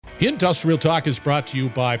Industrial Talk is brought to you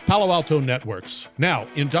by Palo Alto Networks. Now,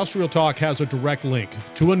 Industrial Talk has a direct link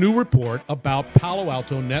to a new report about Palo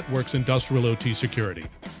Alto Networks' industrial OT security.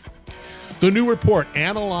 The new report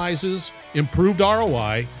analyzes improved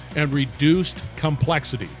ROI and reduced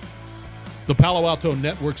complexity. The Palo Alto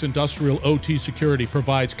Networks industrial OT security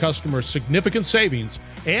provides customers significant savings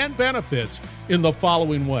and benefits in the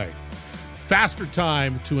following way: faster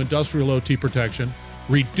time to industrial OT protection,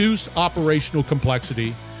 reduce operational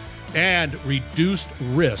complexity, and reduced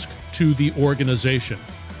risk to the organization.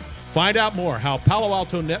 Find out more how Palo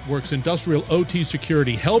Alto Networks industrial OT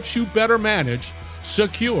security helps you better manage,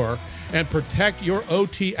 secure, and protect your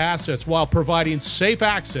OT assets while providing safe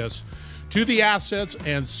access to the assets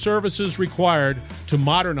and services required to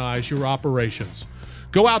modernize your operations.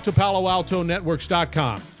 Go out to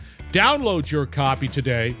PaloAltoNetworks.com, download your copy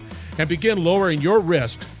today, and begin lowering your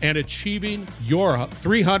risk and achieving your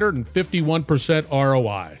 351%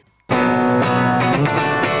 ROI.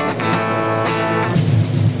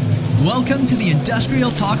 Welcome to the Industrial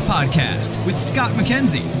Talk Podcast with Scott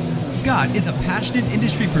McKenzie. Scott is a passionate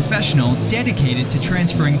industry professional dedicated to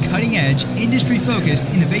transferring cutting-edge, industry-focused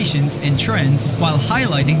innovations and trends while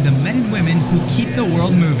highlighting the men and women who keep the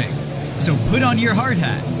world moving. So put on your hard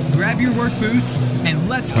hat, grab your work boots, and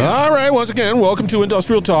let's go. All right, once again, welcome to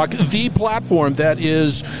Industrial Talk, the platform that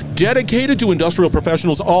is dedicated to industrial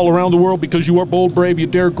professionals all around the world because you are bold, brave, you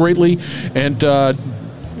dare greatly, and,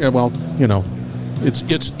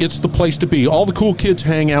 it's the place to be. All the cool kids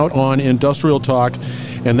hang out on Industrial Talk,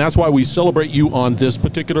 and that's why we celebrate you on this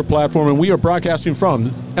particular platform. And we are broadcasting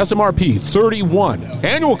from SMRP 31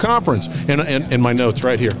 Annual Conference. And my notes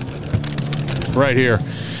right here,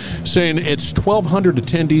 saying it's 1,200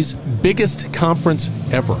 attendees, biggest conference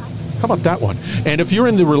ever. How about that one? And if you're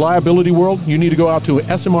in the reliability world, you need to go out to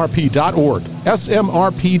smrp.org.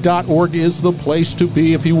 smrp.org is the place to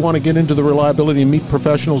be if you want to get into the reliability and meet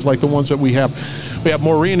professionals like the ones that we have. We have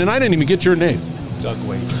Maureen, and I didn't even get your name. Doug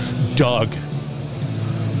Waetjen. Doug.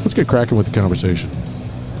 Let's get cracking with the conversation.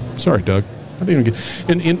 Sorry, Doug. I didn't even get...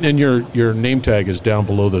 And your name tag is down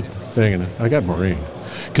below the thing, and I got Maureen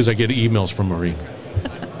because I get emails from Maureen.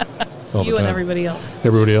 You and everybody else.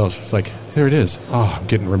 Everybody else. It's like, there it is. Oh, I'm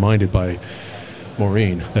getting reminded by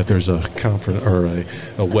Maureen that there's a conference or a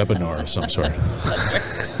webinar of some sort.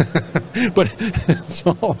 That's right. But it's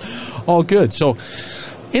all good. So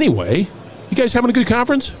anyway, you guys having a good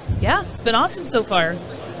conference? Yeah, it's been awesome so far.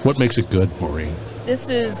 What makes it good, Maureen? This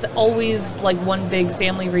is always like one big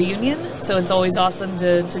family reunion, so it's always awesome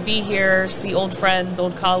to be here, see old friends,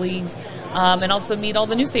 old colleagues, and also meet all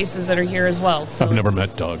the new faces that are here as well. So I've never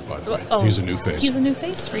met Doug, by the way. Oh, he's a new face. He's a new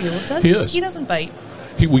face for you. Doug, he is. He doesn't bite.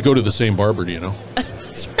 We go to the same barber, do you know?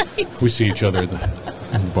 That's right. We see each other in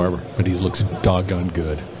the barber, but he looks doggone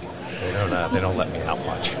good. They don't let me out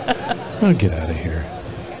much. Oh, get out of here.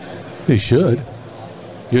 They should.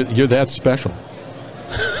 You're that special.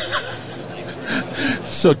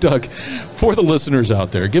 So, Doug, for the listeners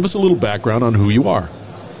out there, give us a little background on who you are.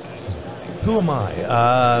 Who am I?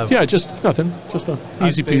 Yeah, just nothing. Just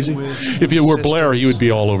easy peasy. If you were Blair, you would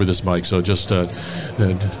be all over this mic. So just I've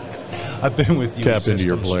been with you tap into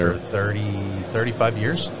your Blair for 35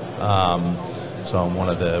 years. So I'm one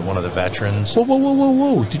of the veterans.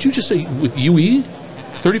 Whoa! Did you just say with UE?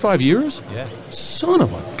 35 years? Yeah. Son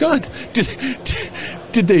of a gun!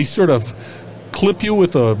 Did they sort of clip you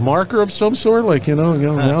with a marker of some sort, like down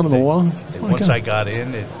on the wall? Once I got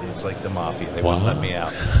in, it's like the mafia. They won't let me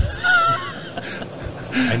out.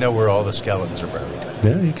 I know where all the skeletons are buried.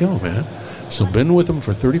 There you go, man. So been with them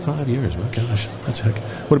for 35 years. My gosh, that's heck.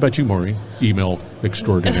 What about you, Maureen? Email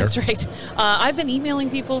extraordinaire. That's right. I've been emailing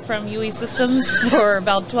people from UE Systems for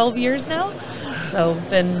about 12 years now. So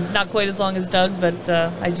been not quite as long as Doug, but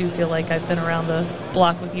I do feel like I've been around the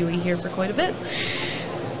block with UE here for quite a bit.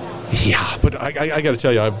 Yeah, but I got to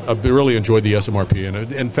tell you, I've really enjoyed the SMRP.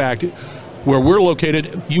 And in fact, where we're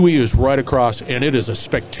located, UE is right across, and it is a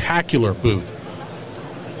spectacular booth.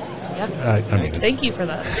 Yeah. Thank you for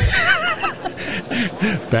that.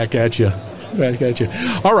 Back at you.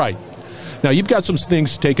 All right. Now, you've got some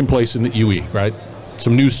things taking place in the UE, right?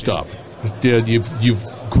 Some new stuff. You've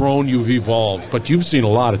grown, you've evolved, but you've seen a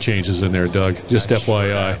lot of changes in there, Doug. Just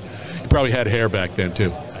FYI. You probably had hair back then,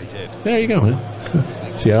 too. I did. There you go, man.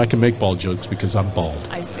 See, I can make bald jokes because I'm bald.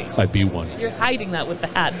 I see. I'd be one. You're hiding that with the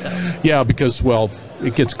hat, though. Yeah, because, well,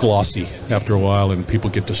 it gets glossy after a while, and people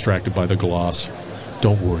get distracted by the gloss.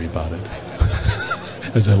 Don't worry about it.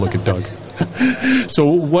 As I look at Doug. So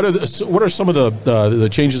what are some of the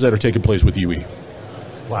changes that are taking place with UE?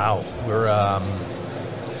 Wow, we're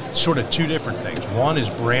sort of two different things. One is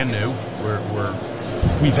brand new. We're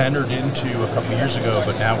we've entered into a couple years ago,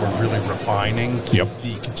 but now we're really refining Yep.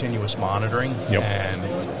 the continuous monitoring, Yep. and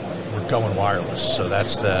we're going wireless. So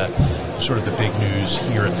that's the sort of the big news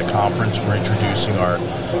here at the conference. We're introducing our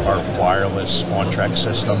wireless on-track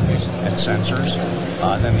system and sensors.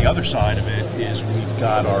 And then the other side of it is we've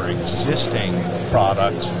got our existing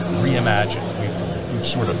product reimagined. We've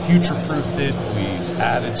sort of future-proofed it. We've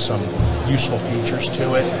added some useful features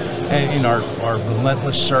to it. And in our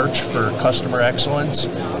relentless search for customer excellence,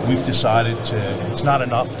 we've decided it's not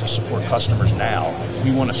enough to support customers now.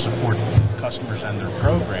 We want to support customers and their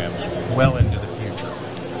programs well into the future.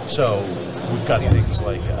 So we've got things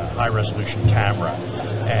like a high-resolution camera,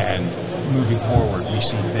 and moving forward, we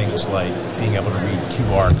see things like being able to read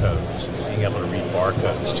QR codes, being able to read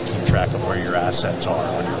barcodes to keep track of where your assets are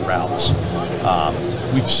on your routes.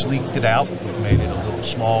 We've sleeked it out. We've made it a little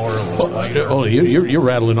smaller, a little lighter. Oh, you're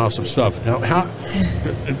rattling off some stuff. Now,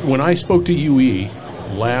 when I spoke to UE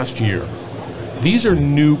last year, these are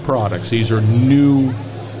new products. These are new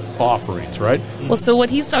offerings, right? Well, so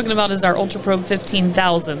what he's talking about is our UltraProbe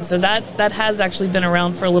 15,000. So that has actually been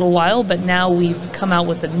around for a little while, but now we've come out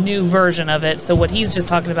with a new version of it. So what he's just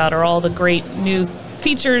talking about are all the great new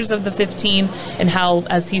features of the 15 and how,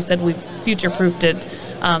 as he said, we've future-proofed it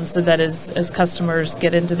so that as customers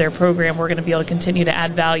get into their program, we're going to be able to continue to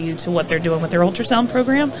add value to what they're doing with their ultrasound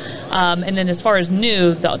program. And then as far as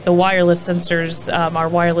new, the wireless sensors, our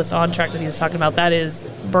wireless on-track that he was talking about, that is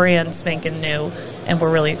brand spanking new, and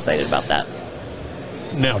we're really excited about that.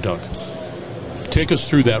 Now, Doug, take us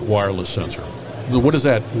through that wireless sensor. What is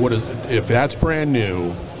that? If that's brand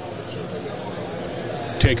new,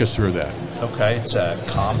 take us through that. Okay, it's a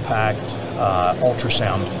compact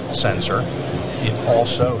ultrasound sensor. It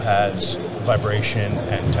also has vibration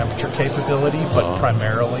and temperature capability, but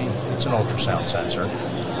primarily it's an ultrasound sensor.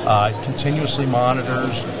 It continuously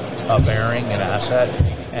monitors a bearing and asset,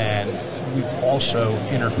 and we've also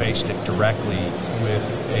interfaced it directly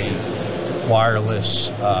with a wireless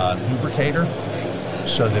lubricator,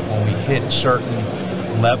 so that when we hit certain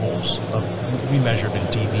levels we measured in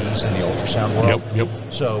dBs in the ultrasound world. Yep.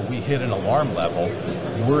 So we hit an alarm level,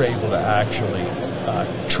 we're able to actually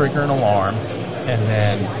trigger an alarm and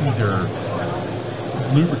then either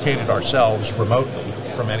lubricate it ourselves remotely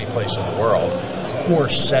from any place in the world, or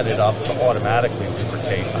set it up to automatically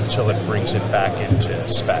lubricate until it brings it back into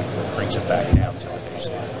spec, or brings it back down to the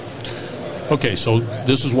baseline. Okay, so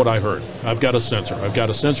this is what I heard. I've got a sensor. I've got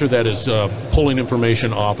a sensor that is pulling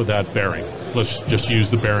information off of that bearing. Let's just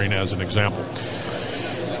use the bearing as an example.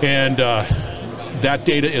 And that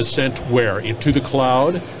data is sent where? Into the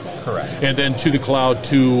cloud? Correct. And then to the cloud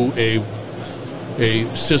to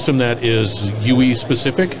a system that is UE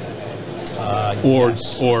specific?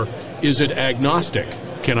 Yes. Or is it agnostic?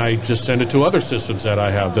 Can I just send it to other systems that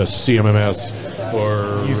I have, the CMMS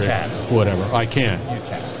or You can. whatever? I can. You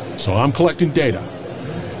can. So I'm collecting data,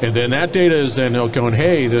 and then that data is then going,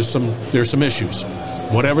 hey, there's some issues.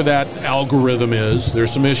 Whatever that algorithm is,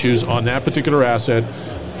 there's some issues on that particular asset,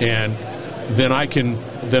 and then I can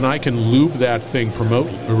loop that thing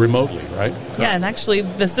remotely, right? Yeah, and actually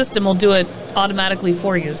the system will do it automatically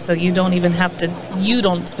for you, so you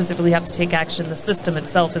don't specifically have to take action. The system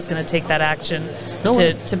itself is going to take that action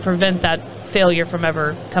to prevent that failure from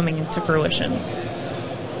ever coming into fruition.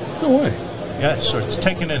 No way. Yeah, so it's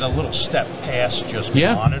taking it a little step past just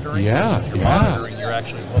Yeah. monitoring. Yeah, If you're yeah. monitoring, you're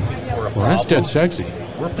actually looking for a problem. Well, that's dead sexy.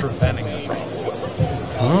 We're preventing the problem.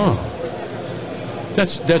 Oh,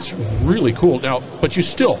 that's really cool. Now, but you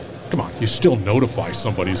still notify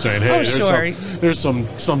somebody saying, hey, there's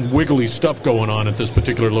some wiggly stuff going on at this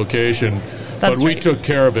particular location, but we took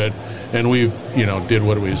care of it, and we've did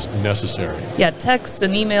what was necessary. Yeah, texts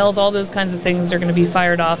and emails, all those kinds of things are going to be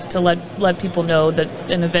fired off to let people know that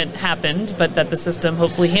an event happened, but that the system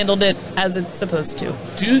hopefully handled it as it's supposed to.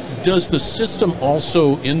 Does the system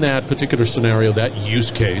also, in that particular scenario, that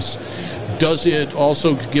use case, does it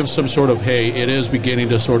also give some sort of, hey, it is beginning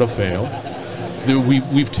to sort of fail?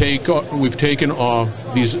 We've taken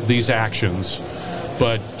these actions,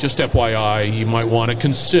 but just FYI, you might want to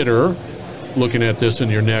consider looking at this in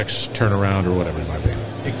your next turnaround or whatever it might be.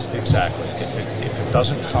 Exactly. If it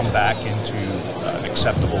doesn't come back into an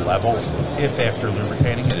acceptable level, if after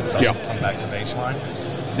lubricating it doesn't come back to baseline,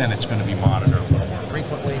 then it's going to be monitored a little more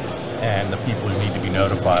frequently, and the people who need to be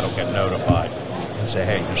notified will get notified and say,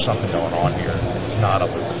 hey, there's something going on here. It's not a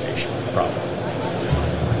lubrication problem.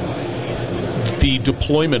 The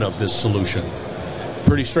deployment of this solution,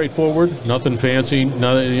 pretty straightforward, nothing fancy.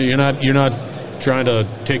 You're not trying to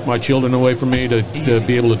take my children away from me to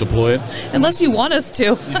be able to deploy it? Unless you want us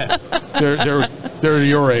to. They're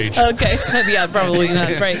your age. Okay. Yeah, probably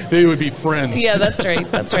not. Right. They would be friends. Yeah, that's right.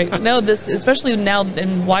 That's right. No, this, especially now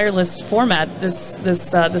in wireless format, the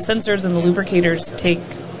sensors and the lubricators take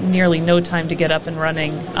nearly no time to get up and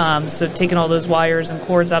running. So taking all those wires and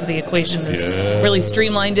cords out of the equation has really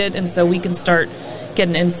streamlined it, and so we can start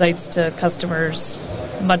getting insights to customers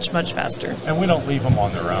much, much faster. And we don't leave them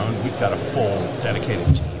on their own. We've got a full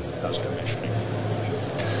dedicated team that does commissioning.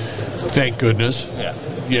 Thank goodness.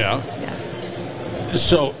 Yeah.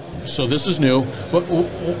 So this is new.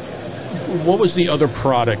 What was the other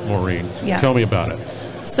product, Maureen? Yeah. Tell me about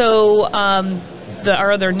it. So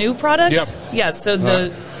our other new product? Yep. Yeah,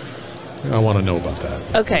 so I want to know about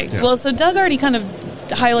that. Okay. Yeah. Well, so Doug already kind of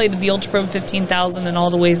highlighted the UltraProbe 15,000 and all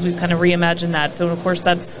the ways we've kind of reimagined that. So, of course,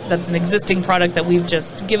 that's an existing product that we've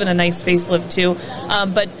just given a nice facelift to.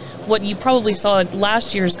 But what you probably saw at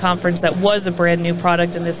last year's conference that was a brand new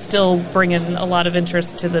product and is still bringing a lot of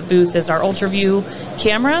interest to the booth is our UltraView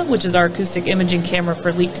camera, which is our acoustic imaging camera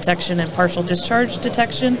for leak detection and partial discharge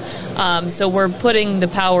detection. So we're putting the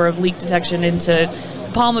power of leak detection into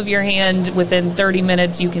palm of your hand. Within 30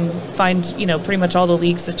 minutes you can find pretty much all the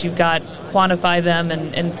leaks that you've got, quantify them,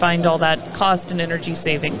 and find all that cost and energy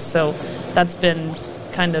savings. So that's been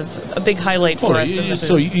kind of a big highlight for us in the booth.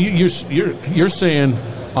 So you're saying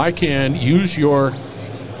I can use your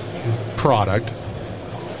product,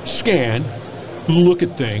 scan, look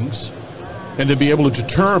at things, and to be able to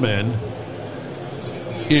determine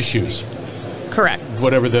issues. Correct.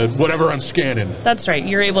 Whatever I'm scanning. That's right.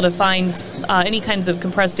 You're able to find any kinds of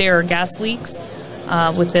compressed air or gas leaks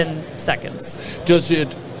within seconds. Does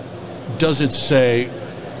it say,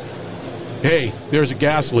 hey, there's a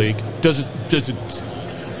gas leak? Does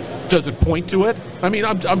it point to it? I mean,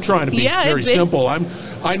 I'm trying to be very simple.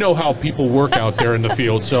 I know how people work out there in the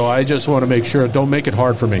field, so I just want to make sure. Don't make it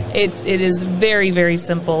hard for me. It is very, very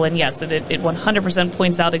simple, and yes, it 100%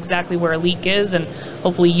 points out exactly where a leak is, and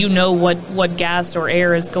hopefully you know what gas or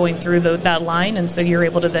air is going through that line, and so you're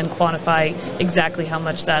able to then quantify exactly how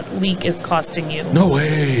much that leak is costing you. No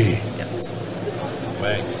way. Yes.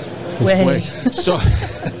 Way. So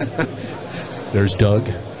there's Doug.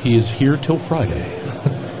 He is here till Friday.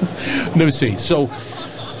 No, see.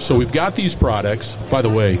 So we've got these products. By the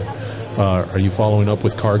way, are you following up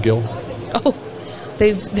with Cargill? Oh,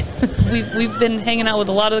 we've been hanging out with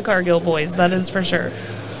a lot of the Cargill boys. That is for sure.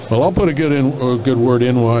 Well, I'll put a good word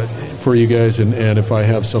in for you guys, and if I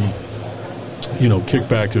have some,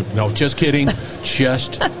 kickback. No, just kidding.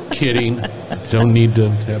 Just kidding. Don't need to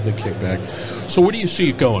have the kickback. So where do you see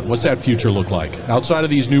it going? What's that future look like? Outside of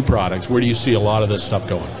these new products, where do you see a lot of this stuff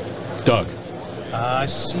going? Doug? I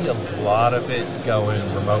see a lot of it going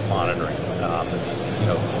remote monitoring,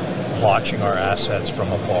 watching our assets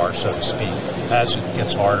from afar, so to speak, as it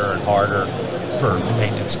gets harder and harder for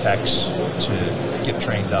maintenance techs to get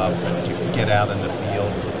trained up and to get out in the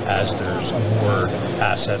field, as there's more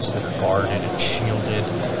assets that are guarded and shielded,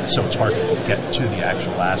 so it's hard to get to the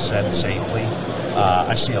actual asset safely.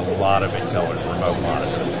 I see a lot of it going remote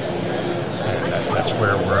monitoring. That's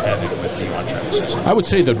where we're headed with the on-track system. I would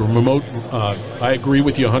say that remote, I agree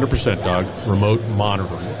with you 100%, Doug, remote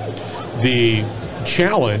monitoring. The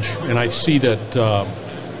challenge, and I see that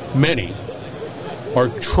many are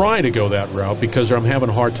trying to go that route because I'm having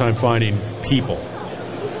a hard time finding people,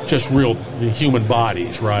 just real human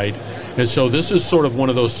bodies, right? And so this is sort of one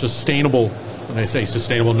of those sustainable, when I say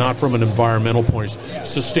sustainable, not from an environmental point,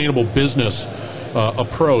 sustainable business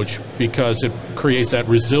approach, because it creates that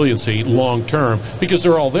resiliency long term, because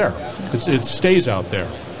they're all there. It stays out there.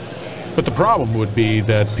 But the problem would be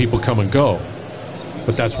that people come and go.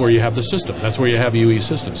 But that's where you have the system. That's where you have UE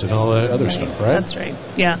systems and all that other stuff, right? That's right.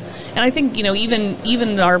 Yeah. And I think,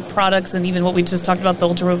 even our products, and even what we just talked about, the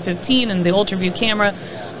UltraProbe 15 and the UltraView camera,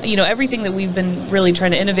 everything that we've been really trying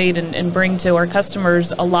to innovate and bring to our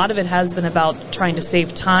customers, a lot of it has been about trying to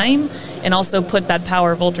save time and also put that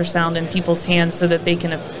power of ultrasound in people's hands so that they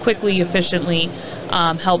can quickly, efficiently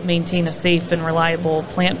help maintain a safe and reliable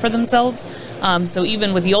plant for themselves. So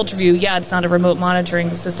even with the UltraView, it's not a remote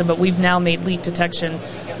monitoring system, but we've now made leak detection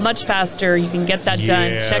much faster. You can get that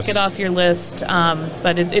done, check it off your list.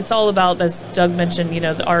 But it's all about, as Doug mentioned,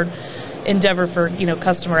 our endeavor for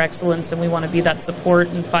customer excellence, and we want to be that support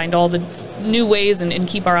and find all the new ways and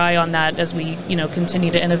keep our eye on that as we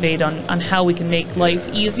continue to innovate on how we can make life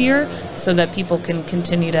easier so that people can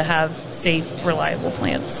continue to have safe, reliable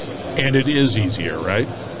plants. And it is easier, right?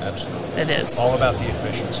 Absolutely. It is. All about the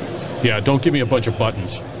efficiency. Yeah, don't give me a bunch of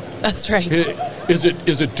buttons. That's right. Is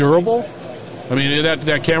it durable? I mean,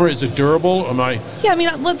 that camera, is it durable? Yeah, I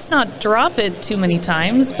mean, let's not drop it too many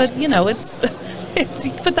times, but, it's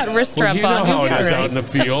you put that wrist strap on. You know how it is right. out in the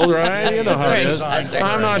field, right? You know how it is. That's right.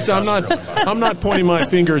 I'm not pointing my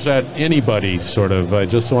fingers at anybody, sort of. I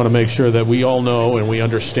just want to make sure that we all know and we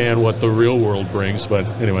understand what the real world brings. But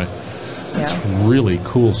anyway, that's really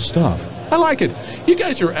cool stuff. I like it. You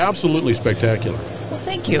guys are absolutely spectacular. Well,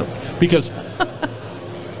 thank you. Because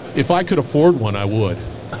if I could afford one, I would.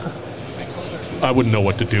 I wouldn't know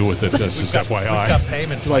what to do with it. That's just FYI. We've got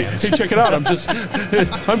payment plans. Hey, check it out. I'm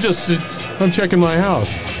checking my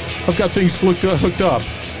house. I've got things hooked up.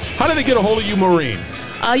 How do they get a hold of you, Maureen?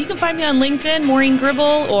 You can find me on LinkedIn, Maureen Gribble,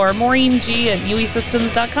 or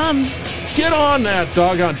MaureenG@uesystems.com. Get on that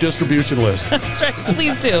doggone distribution list. That's right.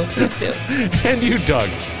 Please do. Please do. And you, Doug.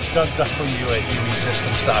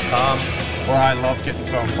 DougW@uesystems.com, where I love getting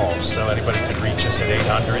phone calls, so anybody can reach us at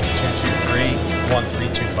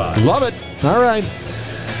 800-223-1325. Love it. All right.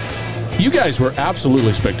 You guys were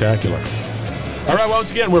absolutely spectacular. All right, once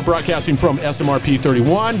again, we're broadcasting from SMRP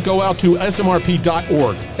 31. Go out to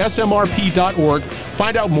smrp.org. smrp.org.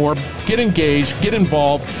 Find out more. Get engaged. Get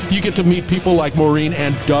involved. You get to meet people like Maureen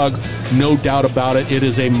and Doug. No doubt about it. It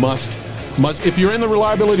is a must. If you're in the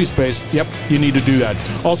reliability space, yep, you need to do that.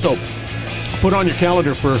 Also, put on your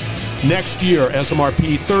calendar for next year,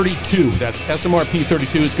 SMRP 32. That's SMRP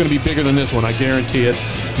 32. It's going to be bigger than this one, I guarantee it.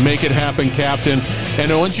 Make it happen, Captain.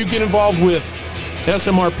 And once you get involved with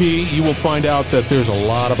SMRP, you will find out that there's a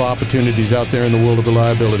lot of opportunities out there in the world of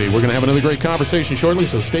reliability. We're going to have another great conversation shortly,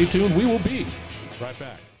 so stay tuned. We will be right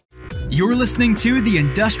back. You're listening to the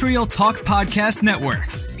Industrial Talk Podcast Network.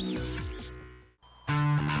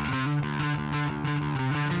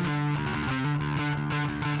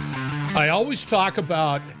 I always talk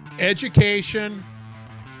about education,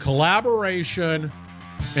 collaboration,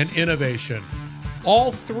 and innovation.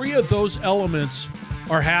 All three of those elements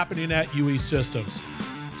are happening at UE Systems,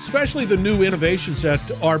 especially the new innovations that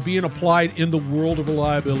are being applied in the world of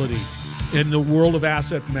reliability, in the world of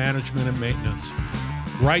asset management and maintenance.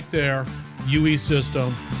 Right there, UE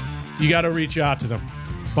System. You got to reach out to them,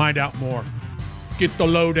 find out more, get the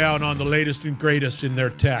lowdown on the latest and greatest in their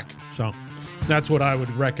tech. So that's what I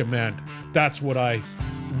would recommend. That's what I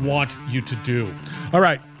want you to do. All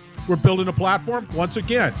right, we're building a platform. Once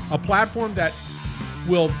again, a platform that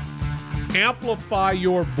will amplify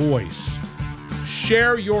your voice,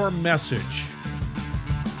 share your message,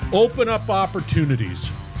 open up opportunities.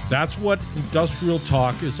 That's what Industrial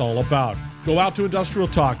Talk is all about. Go out to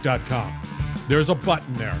industrialtalk.com. There's a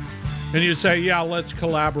button there. And you say, yeah, let's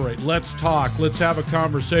collaborate. Let's talk. Let's have a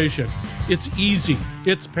conversation. It's easy.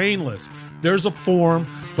 It's painless. There's a form,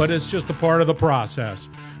 but it's just a part of the process.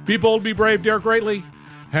 Be bold, be brave, dare greatly.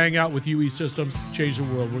 Hang out with UE Systems. Change the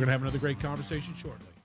world. We're going to have another great conversation shortly.